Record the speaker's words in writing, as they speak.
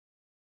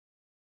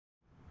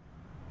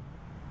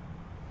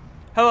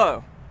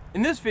Hello!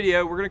 In this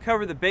video we're going to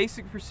cover the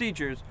basic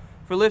procedures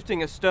for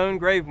lifting a stone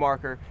grave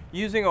marker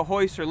using a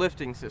hoist or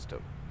lifting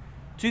system.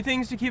 Two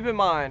things to keep in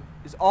mind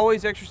is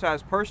always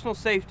exercise personal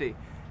safety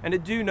and to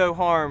do no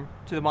harm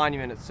to the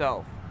monument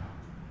itself.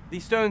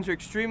 These stones are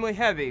extremely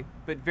heavy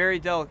but very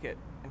delicate,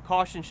 and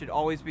caution should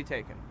always be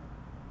taken.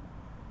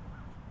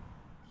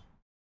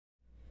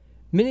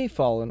 Many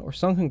fallen or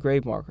sunken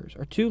grave markers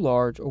are too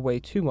large or weigh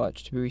too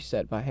much to be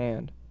reset by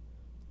hand.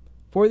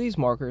 For these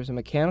markers, a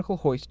mechanical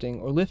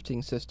hoisting or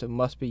lifting system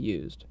must be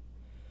used.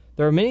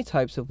 There are many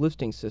types of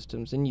lifting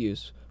systems in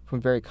use, from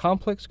very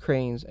complex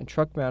cranes and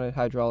truck-mounted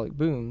hydraulic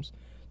booms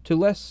to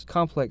less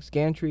complex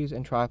gantries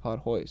and tripod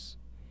hoists.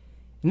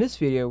 In this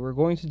video, we're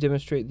going to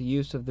demonstrate the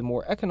use of the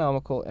more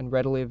economical and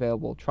readily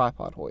available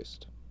tripod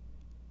hoist.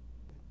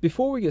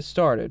 Before we get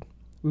started,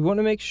 we want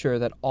to make sure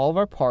that all of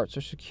our parts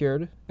are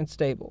secured and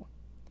stable.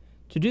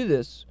 To do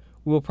this,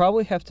 we will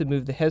probably have to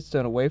move the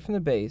headstone away from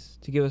the base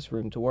to give us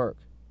room to work.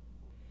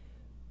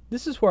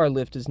 This is where our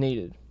lift is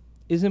needed.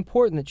 It is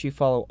important that you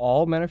follow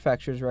all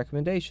manufacturer's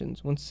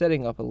recommendations when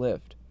setting up a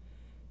lift.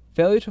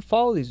 Failure to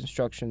follow these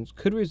instructions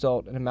could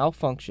result in a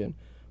malfunction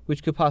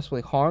which could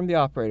possibly harm the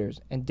operators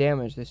and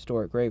damage the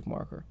historic grave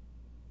marker.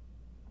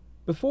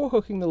 Before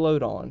hooking the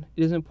load on,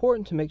 it is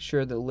important to make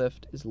sure the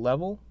lift is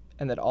level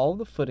and that all of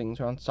the footings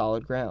are on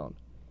solid ground.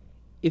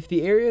 If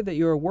the area that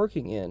you are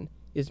working in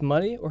is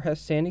muddy or has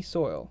sandy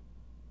soil,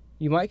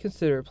 you might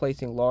consider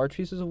placing large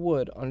pieces of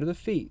wood under the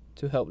feet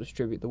to help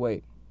distribute the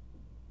weight.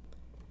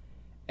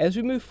 As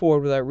we move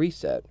forward with our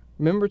reset,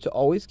 remember to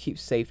always keep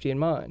safety in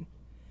mind.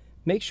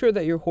 Make sure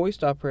that your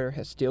hoist operator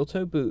has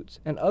steel-toe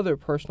boots and other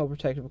personal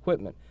protective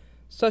equipment,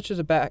 such as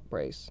a back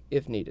brace,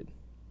 if needed.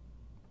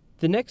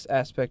 The next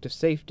aspect of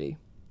safety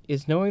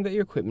is knowing that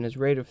your equipment is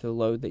rated for the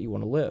load that you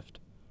want to lift.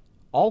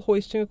 All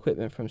hoisting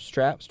equipment from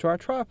straps to our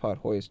tripod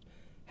hoist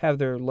have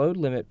their load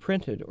limit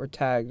printed or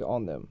tagged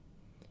on them.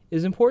 It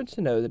is important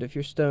to know that if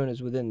your stone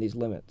is within these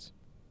limits.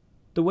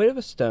 The weight of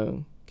a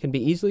stone can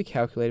be easily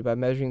calculated by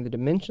measuring the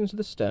dimensions of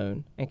the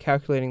stone and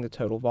calculating the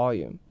total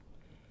volume.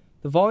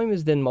 The volume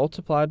is then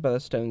multiplied by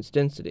the stone's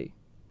density.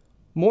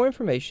 More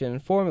information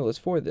and formulas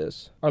for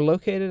this are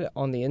located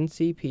on the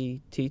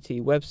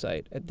NCPTT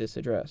website at this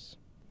address.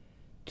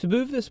 To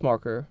move this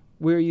marker,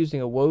 we are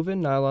using a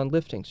woven nylon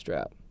lifting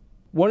strap.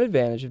 One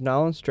advantage of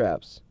nylon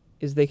straps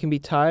is they can be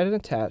tied and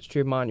attached to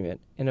your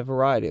monument in a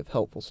variety of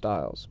helpful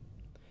styles.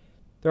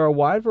 There are a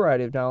wide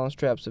variety of nylon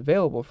straps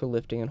available for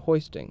lifting and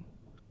hoisting.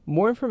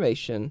 More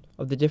information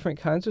of the different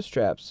kinds of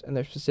straps and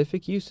their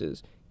specific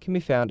uses can be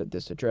found at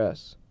this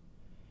address.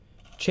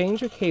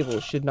 Chains or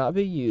cables should not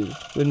be used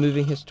when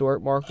moving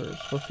historic markers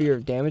for fear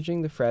of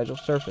damaging the fragile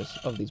surface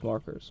of these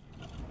markers.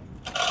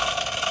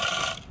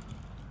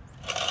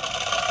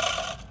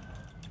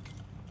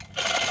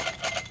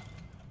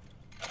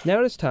 Now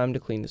it is time to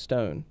clean the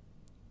stone.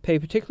 Pay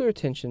particular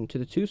attention to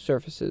the two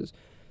surfaces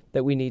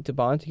that we need to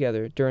bond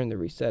together during the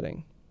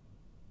resetting.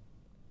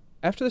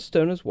 After the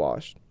stone is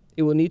washed,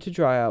 it will need to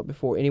dry out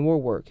before any more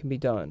work can be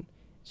done.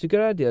 It's a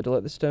good idea to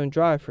let the stone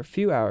dry for a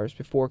few hours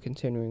before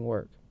continuing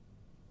work.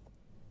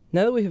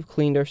 Now that we have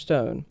cleaned our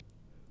stone,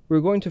 we're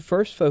going to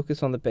first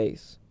focus on the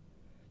base.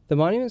 The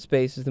monument's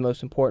base is the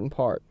most important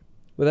part.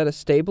 Without a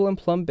stable and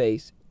plumb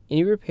base,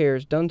 any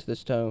repairs done to the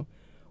stone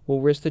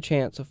will risk the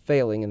chance of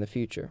failing in the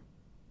future.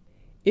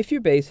 If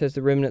your base has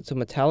the remnants of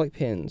metallic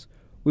pins,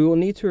 we will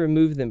need to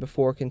remove them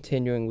before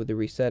continuing with the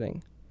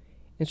resetting.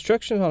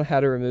 Instructions on how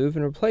to remove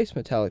and replace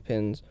metallic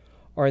pins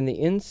are in the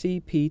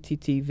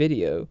NCPTT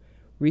video,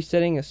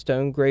 Resetting a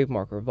Stone Grave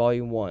Marker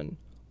Volume 1,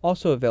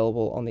 also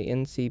available on the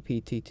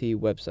NCPTT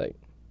website.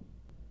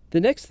 The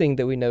next thing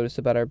that we notice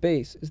about our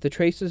base is the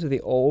traces of the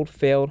old,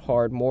 failed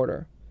hard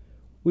mortar.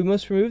 We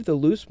must remove the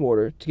loose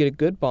mortar to get a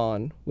good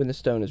bond when the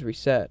stone is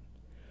reset.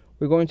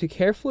 We're going to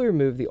carefully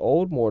remove the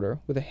old mortar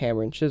with a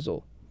hammer and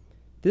chisel.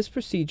 This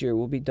procedure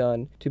will be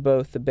done to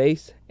both the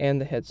base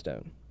and the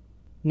headstone.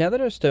 Now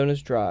that our stone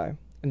is dry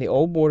and the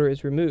old mortar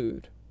is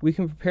removed, we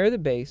can prepare the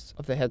base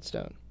of the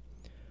headstone.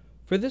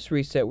 For this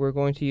reset, we're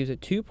going to use a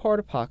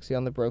 2-part epoxy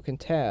on the broken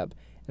tab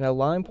and a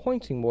line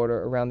pointing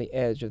mortar around the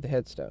edge of the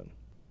headstone.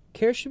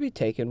 Care should be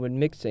taken when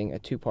mixing a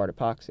 2-part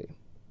epoxy.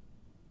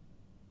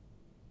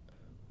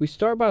 We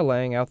start by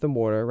laying out the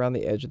mortar around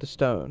the edge of the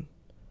stone,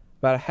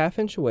 about a ½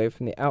 inch away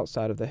from the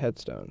outside of the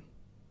headstone.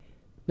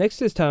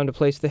 Next it is time to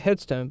place the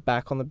headstone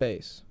back on the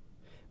base.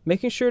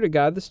 Making sure to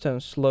guide the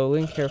stone slowly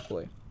and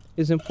carefully.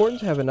 It is important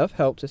to have enough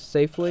help to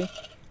safely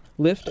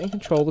lift and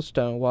control the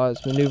stone while it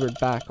is maneuvered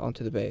back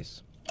onto the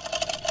base.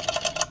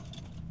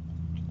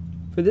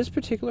 For this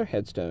particular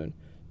headstone,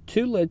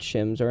 2 lead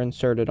shims are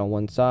inserted on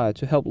one side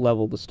to help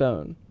level the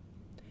stone.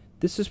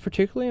 This is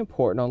particularly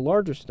important on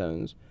larger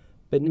stones,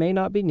 but may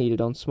not be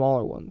needed on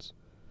smaller ones.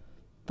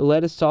 The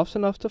lead is soft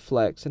enough to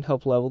flex and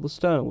help level the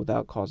stone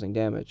without causing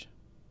damage.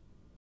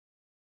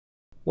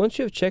 Once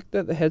you have checked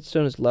that the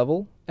headstone is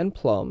level and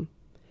plumb,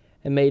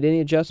 and made any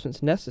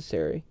adjustments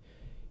necessary,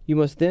 you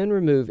must then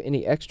remove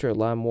any extra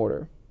lime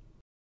mortar.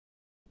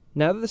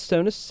 Now that the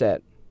stone is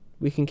set,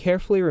 we can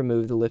carefully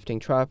remove the lifting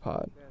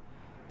tripod.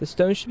 The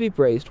stone should be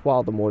braced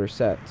while the mortar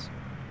sets.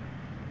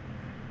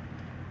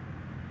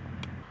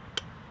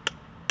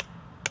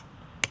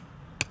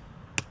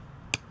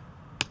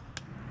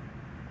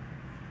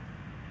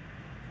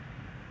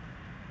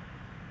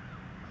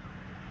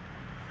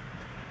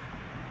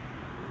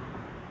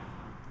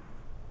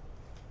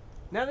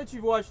 Now that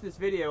you've watched this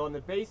video on the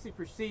basic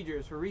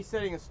procedures for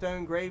resetting a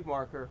stone grave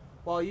marker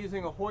while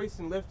using a hoist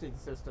and lifting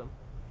system,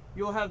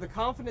 you'll have the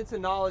confidence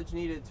and knowledge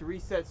needed to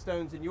reset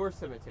stones in your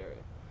cemetery.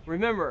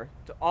 Remember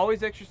to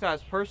always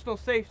exercise personal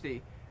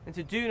safety and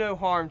to do no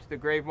harm to the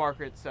grave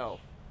marker itself.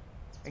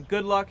 And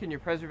good luck in your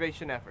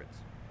preservation efforts.